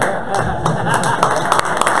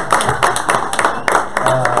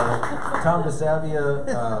 Tom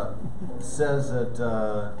DeSavia says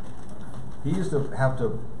that he used to have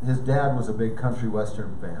to, his dad was a big country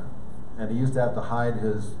western fan, and he used to have to hide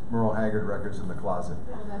his Merle Haggard records in the closet.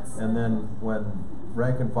 And then when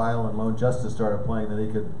Rank and File and Lone Justice started playing, then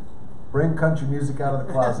he could bring country music out of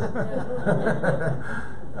the closet.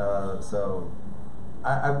 So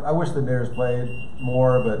I wish the Knitters played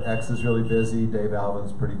more, but X is really busy, Dave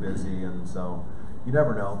Alvin's pretty busy, and so you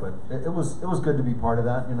never know. But it was good to be part of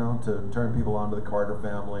that, you know, to turn people on to the Carter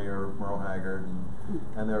Family or Merle Haggard,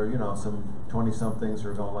 and there are, you know, some 20-somethings who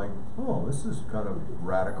are going like, oh, this is kind of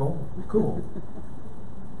radical, cool.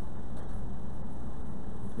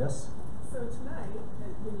 Yes? So tonight,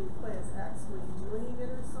 when you play as X, will you do any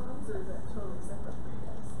Knitters songs, or is that totally separate for you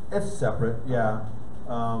guys? It's separate, yeah.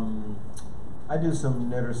 I do some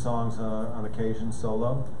Knitter songs on occasion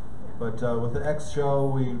solo, but with the X show,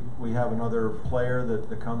 we have another player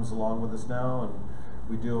that comes along with us now, and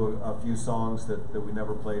we do a few songs that we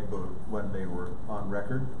never played but when they were on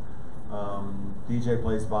record. DJ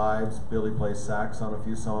plays vibes, Billy plays sax on a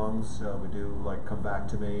few songs. We do like Come Back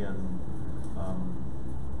to Me and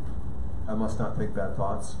I Must Not Think Bad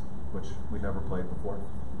Thoughts, which we never played before.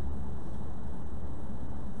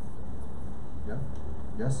 Yeah?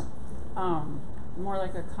 Yes? More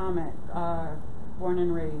like a comment. Born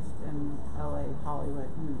and raised in LA,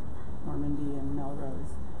 Hollywood, and Normandy and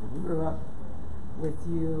Melrose. Mm-hmm. Grew up with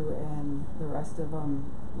you and the rest of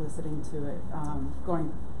them listening to it.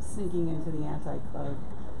 Sneaking into the anti-club.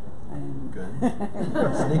 And Good.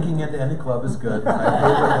 Sneaking into any club is good. I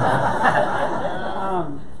agree with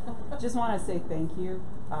that. Just want to say thank you.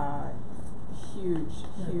 Huge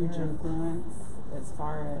influence as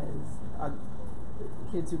far as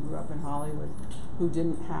kids who grew up in Hollywood who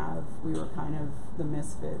didn't have, we were kind of the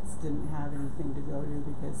misfits, didn't have anything to go to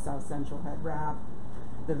because South Central had rap.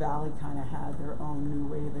 The Valley kind of had their own new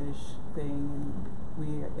wave-ish thing, and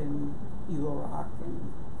we in Eagle Rock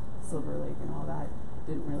and Silver Lake and all that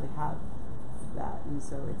didn't really have that, and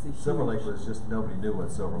so it's a huge... Silver Lake was just, nobody knew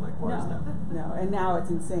what Silver Lake was then. No, and now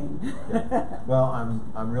it's insane. Yeah. Well,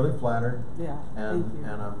 I'm really flattered. Yeah, and thank you.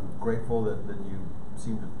 And I'm grateful that you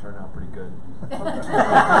seem to turn out pretty good.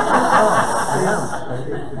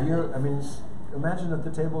 I mean, imagine if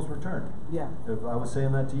the tables were turned. Yeah. If I was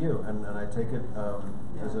saying that to you, and I take it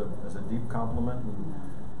as a deep compliment, and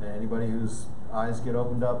anybody whose eyes get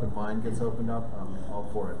opened up and mind gets opened up, I'm all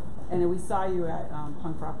for it. And we saw you at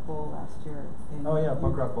Punk Rock Bowl last year. Oh yeah,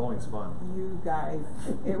 Punk Rock Bowling's fun. You guys,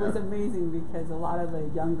 it was amazing because a lot of the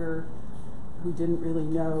younger who didn't really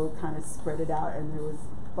know kind of spread it out, and there was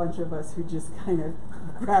a bunch of us who just kind of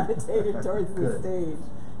gravitated towards the stage.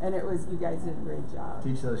 And it was, you guys did a great job.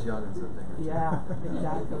 Teach those youngins a thing or two. Yeah,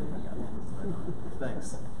 exactly.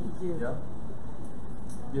 Thanks. Thank you. Yeah.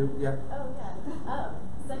 You, yeah. Oh yeah.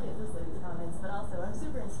 Second this lady's comments, but also I'm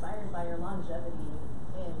super inspired by your longevity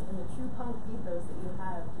and the true punk ethos that you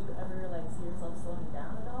have. Do you ever like see yourself slowing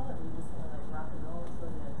down at all, or are you just gonna like rock and roll till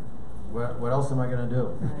the What else am I gonna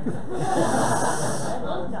do?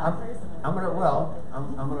 I'm gonna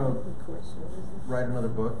write another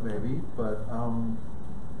book maybe, but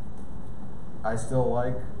I still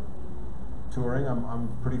like touring. I'm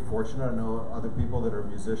pretty fortunate. I know other people that are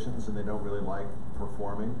musicians and they don't really like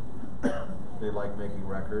performing. They like making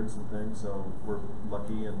records and things, so we're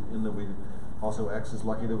lucky in that we also X is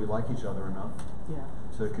lucky that we like each other enough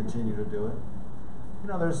to continue to do it. You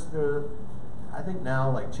know, there I think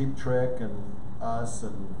now like Cheap Trick and us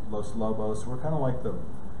and Los Lobos, we're kind of like the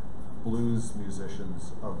blues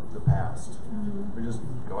musicians of the past. Mm-hmm. We just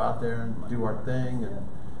go out there and do our thing, and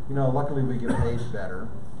you know, luckily we get paid better.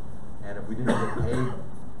 And if we didn't get paid,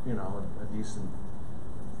 you know, a decent,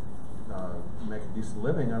 make a decent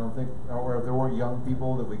living, I don't think, or if there were young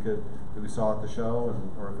people that we saw at the show,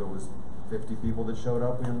 or if it was 50 people that showed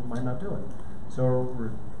up, we might not do it. So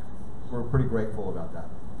we're pretty grateful about that.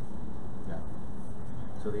 Yeah.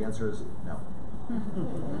 So the answer is no.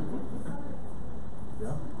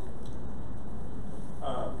 Yeah.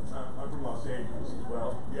 I'm from Los Angeles as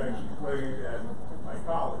well. We actually played at my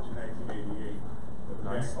college in 1988 with a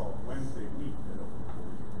band called Wednesday Week.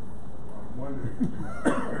 I'm wondering,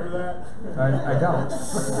 remember that? I don't.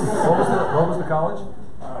 What was the college?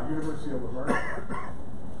 University of Laverne.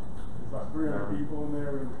 There's about 300 people in there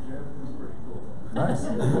in the gym. It's pretty cool. Nice.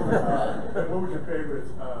 What was your favorite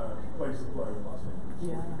place to play in Los Angeles?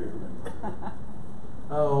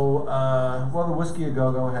 Well, the Whiskey A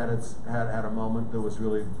Go Go had a moment that was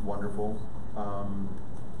really wonderful,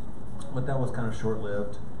 but that was kind of short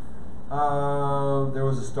lived. There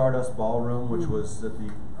was a Stardust Ballroom, which was at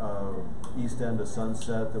the east end of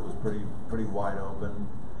Sunset, that was pretty wide open.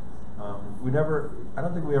 I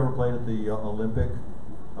don't think we ever played at the Olympic.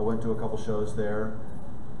 I went to a couple shows there.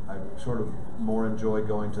 I sort of more enjoyed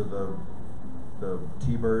going to the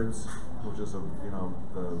T-Birds, which is the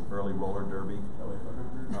early roller derby.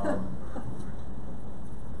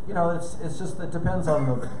 It's just, it depends on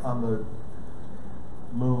the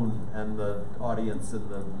moon and the audience and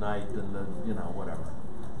the night and the whatever.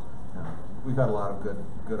 We've had a lot of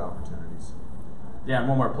good opportunities. Yeah, and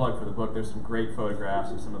one more plug for the book. There's some great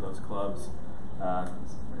photographs of some of those clubs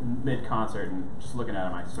mid-concert, and just looking at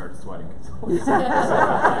them, I started sweating.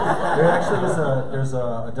 There actually there's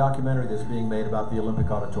a documentary that's being made about the Olympic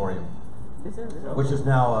Auditorium. Is there really? Which is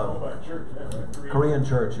now a Korean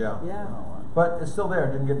church, yeah. Yeah. But it's still there,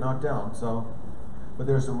 it didn't get knocked down, so. But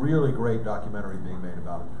there's a really great documentary being made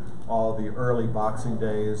about it. All the early boxing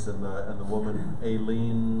days, and the woman,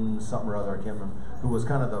 Aileen something or other, I can't remember, who was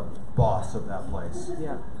kind of the boss of that place.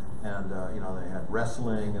 Yeah. And they had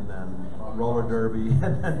wrestling, and then roller derby,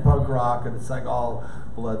 and then punk rock, and it's like all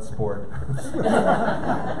blood sport. It's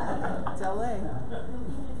LA.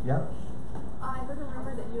 Yeah. I heard a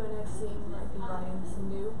rumor that you and Exene might be writing some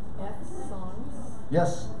new X songs.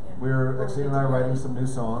 Yes, Exene and I are writing some new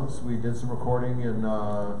songs. We did some recording in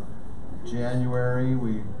January.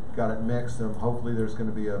 We got it mixed, and hopefully there's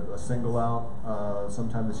going to be a single out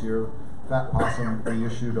sometime this year. Fat Possum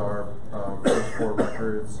reissued our first 4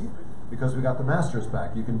 records because we got the masters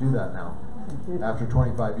back. You can do that now. After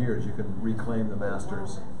 25 years, you can reclaim the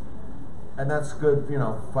masters, and that's good,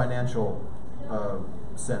 financial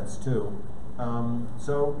sense too.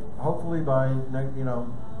 So hopefully by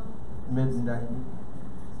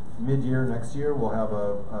mid-year next year, we'll have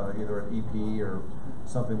either an EP or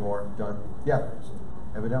something more done. Yeah,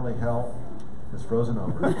 evidently hell is frozen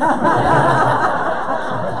over.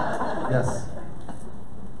 Yes.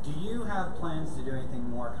 Do you have plans to do anything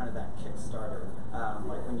more kind of that Kickstarter,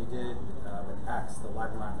 like when you did with X, the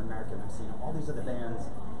Live and Latin American? I've seen all these other bands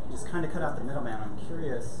just kind of cut out the middleman. I'm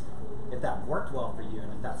curious if that worked well for you,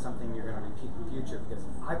 and if that's something you're going to repeat in the future, because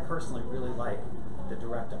I personally really like the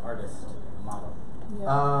direct-to-artist model.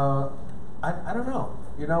 Yeah. I don't know.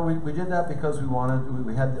 We did that because we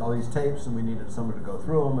had all these tapes, and we needed someone to go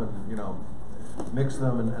through them and mix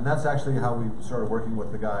them, and that's actually how we started working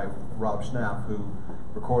with the guy Rob Schnapp, who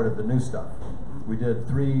recorded the new stuff. We did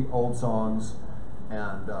 3 old songs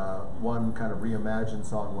and one kind of reimagined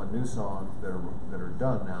song, one new song that are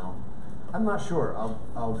done now. I'm not sure.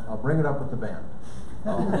 I'll bring it up with the band.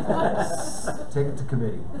 I'll take it to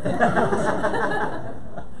committee.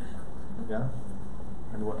 Yeah.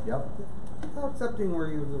 And what? Yep. How accepting were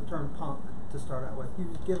you of the term punk to start out with?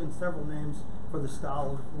 You've given several names for the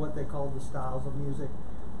style of what they call the styles of music,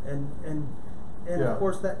 and Yeah. of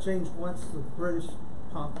course that changed once the British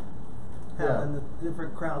punk happened. Yeah. The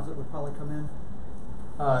different crowds that would probably come in.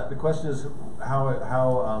 The question is how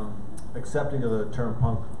accepting of the term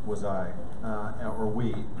punk was I, or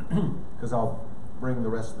we, because I'll bring the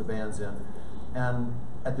rest of the bands in. And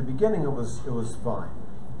at the beginning it was fine,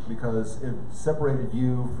 because it separated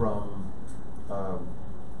you from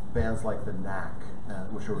bands like the Knack,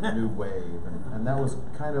 which were new wave, and that was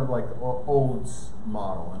kind of like an old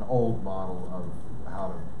model of how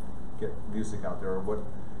to get music out there, or what,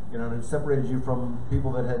 and it separated you from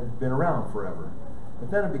people that had been around forever. But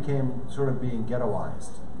then it became sort of being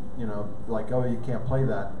ghettoized, like, oh, you can't play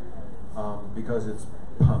that because it's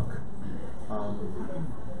punk.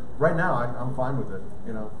 Right now, I'm fine with it.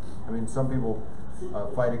 Some people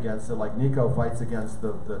fight against it, like Nico fights against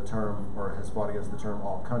the term, or has fought against the term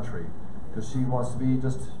all country, because she wants to be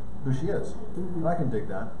just who she is. And I can dig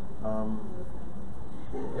that.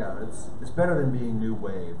 Yeah, it's better than being new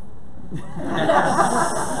wave.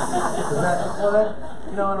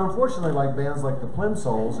 And unfortunately, like bands like the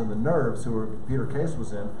Plimsolls and the Nerves, who Peter Case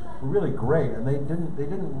was in, were really great, and they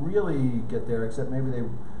didn't really get there, except maybe they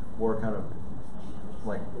wore kind of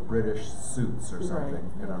like British suits or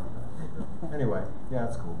something, Anyway, yeah,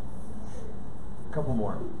 it's cool. A couple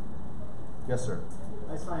more. Yes, sir.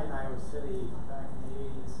 I saw in Iowa City back in the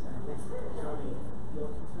 80s, and I think Tony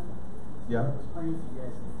Gilkinson Yeah. was playing with you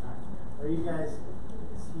guys at the time. Are you guys,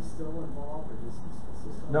 is he still involved, or is he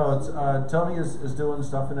still? No, it's Tony is doing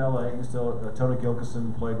stuff in LA. He's still Tony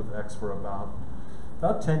Gilkinson played with X for about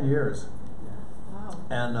 10 years. Wow.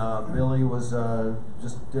 And Billy was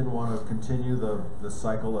just didn't want to continue the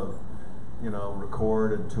cycle of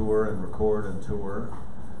record and tour and record and tour.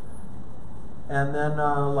 And then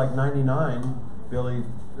like '99, Billy,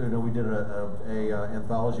 we did a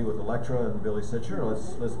anthology with Elektra, and Billy said, sure,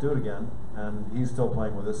 let's do it again. And he's still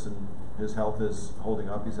playing with us, and His health is holding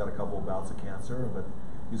up. He's had a couple of bouts of cancer, but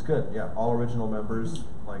he's good. Yeah, all original members,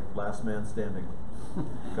 like last man standing,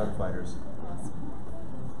 gunfighters.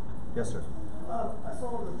 Yes, sir. I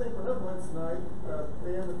saw the thing went up Wednesday night.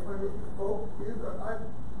 Band that played folk.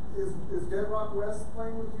 Is Dead Rock West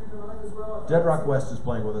playing with you tonight as well? Dead Rock West is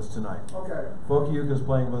playing with us tonight. Okay. Folk Uke is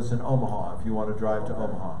playing with us in Omaha. If you want to drive to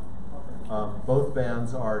Omaha. Both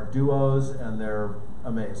bands are duos, and they're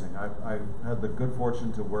amazing. I had the good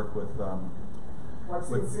fortune to work with. I've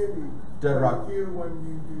seen Cindy Dead Rock. with you when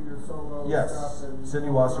you do your solo Yes, stuff. And Cindy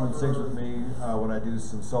Wasserman sings with me when I do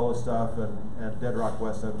some solo stuff, and Dead Rock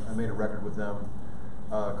West. I made a record with them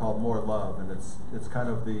called More Love, and it's kind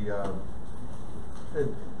of the.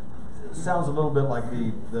 It sounds a little bit like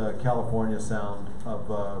the California sound of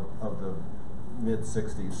the mid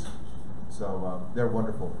 '60s. So they're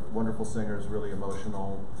wonderful singers, really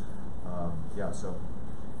emotional. Yeah, so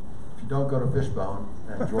if you don't go to Fishbone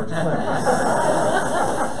and George Clinton,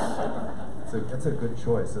 it's a good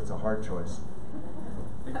choice. It's a hard choice.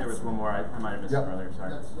 I think there was one more. I might have missed it earlier. Sorry.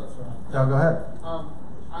 That's right. No, go ahead.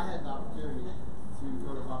 I had the opportunity to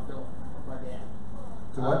go to Bob Dylan with my dad.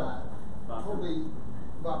 To what? Totally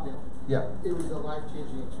Bob Dylan. Yeah. It was a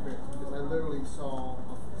life-changing experience because I literally saw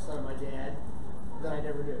a son of my dad that I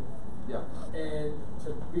never knew. Yeah. And to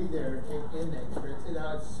be there and take in that experience, and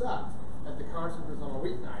now it sucked that the concert was on a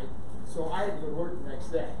weeknight, so I had to go to work the next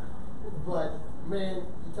day. But man,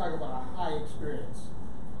 you talk about a high experience.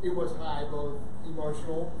 It was high, both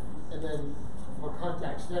emotional and then from a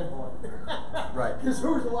contact standpoint. Right. Because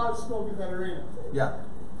there was a lot of smoke in that arena. Yeah.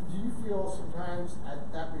 Do you feel sometimes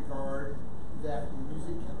at that regard that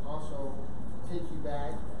music can also take you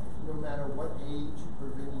back, no matter what age or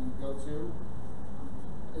venue you go to?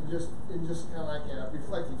 And just kind of like a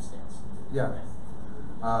reflective stance. Yeah.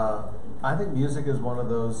 I think music is one of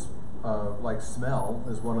those, like smell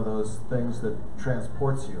is one of those things that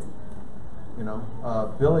transports you. You know,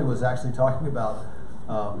 Billy was actually talking about,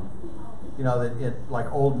 you know, that it like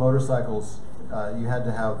old motorcycles, you had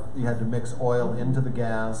to mix oil into the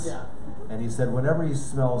gas. Yeah. And he said whenever he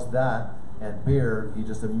smells that and beer, he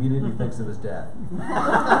just immediately thinks of his dad. Like,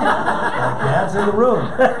 Dad's in the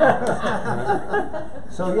room.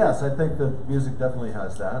 So yes, I think that music definitely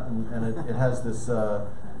has that, and it has this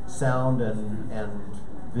sound and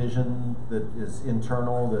vision that is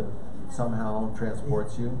internal that somehow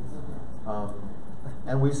transports you.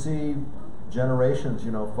 And we see generations,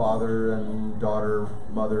 you know, father and daughter,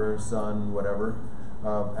 mother, son, whatever,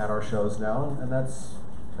 at our shows now, and that's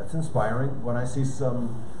inspiring. When I see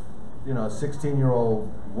some, you know,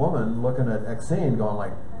 16-year-old woman looking at Exene going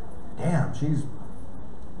like, damn, she's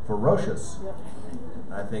ferocious. Yep.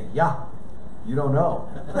 And I think, yeah, you don't know.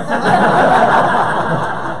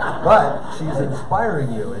 But she's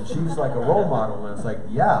inspiring you, and she's like a role model, and it's like,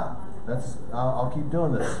 yeah, I'll keep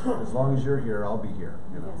doing this. As long as you're here, I'll be here,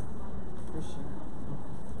 you know. For sure.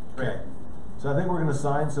 Okay, so I think we're going to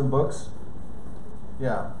sign some books.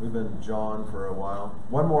 Yeah, we've been jawing for a while.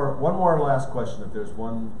 One more last question, if there's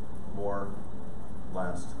one more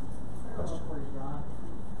last question.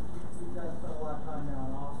 You guys spent a lot of time now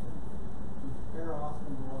in Austin. Compare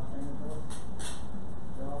Austin to Los Angeles?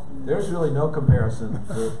 There's really no comparison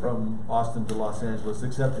from Austin to Los Angeles,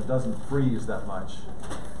 except it doesn't freeze that much.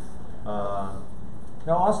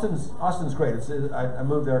 No, Austin's great. I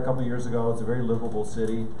moved there a couple of years ago. It's a very livable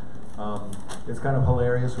city. It's kind of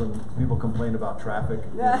hilarious when people complain about traffic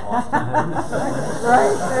in Austin.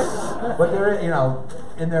 Right. But they're, you know,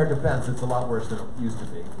 in their defense, it's a lot worse than it used to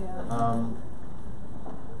be. Yeah.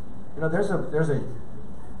 You know, there's a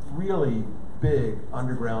really big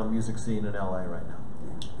underground music scene in LA right now,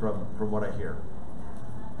 from what I hear.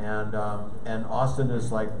 And Austin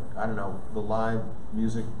is like, I don't know, the live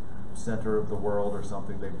music center of the world or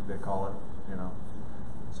something they call it, you know.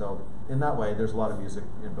 So in that way, there's a lot of music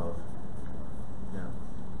in both. Yeah.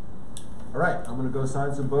 All right, I'm going to go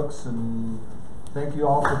sign some books, and thank you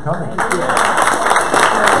all for coming. Thank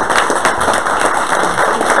you.